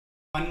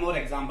One more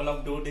example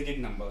of two-digit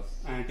numbers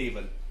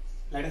table.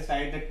 Let us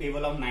write the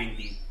table of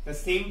 19. The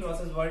same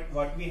process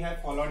what we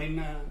have followed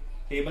in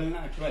table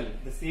 12.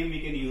 The same we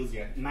can use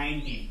here.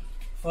 19.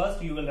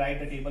 First you will write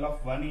the table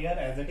of 1 here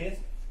as it is.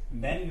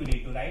 Then you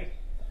need to write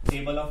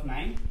table of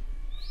 9.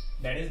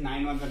 That is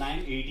 9 1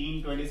 9,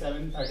 18,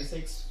 27,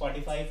 36,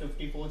 45,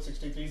 54,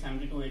 63,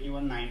 72,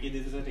 81, 90.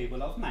 This is a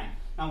table of 9.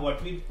 Now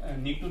what we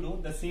need to do,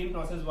 the same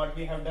process what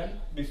we have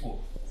done before.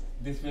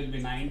 This will be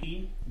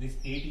 19. This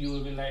 8 you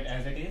will write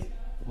as it is.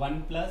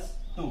 1 plus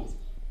 2.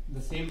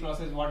 The same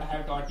process what I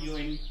have taught you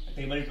in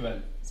table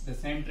 12. The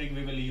same trick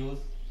we will use.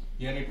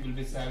 Here it will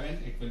be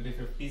 7. It will be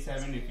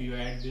 57 if you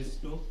add this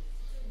 2.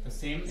 The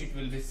same it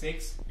will be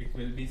 6. It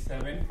will be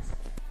 7.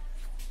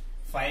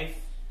 5.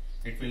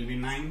 It will be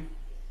 9.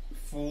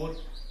 4.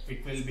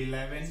 It will be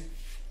 11.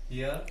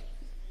 Here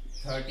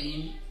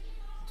 13.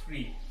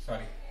 3.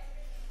 Sorry.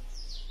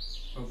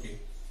 Okay.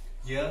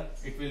 Here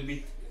it will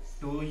be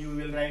 2 you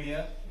will write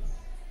here.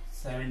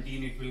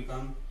 17 it will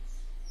come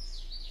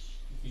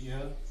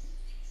here.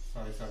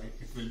 Sorry,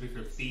 it will be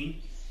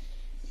 15.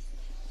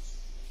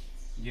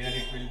 Here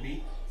it will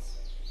be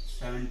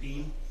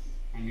 17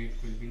 and it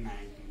will be 19.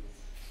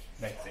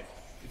 That's it.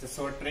 It's a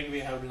short trick we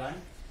have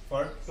learned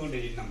for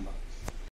two-digit number.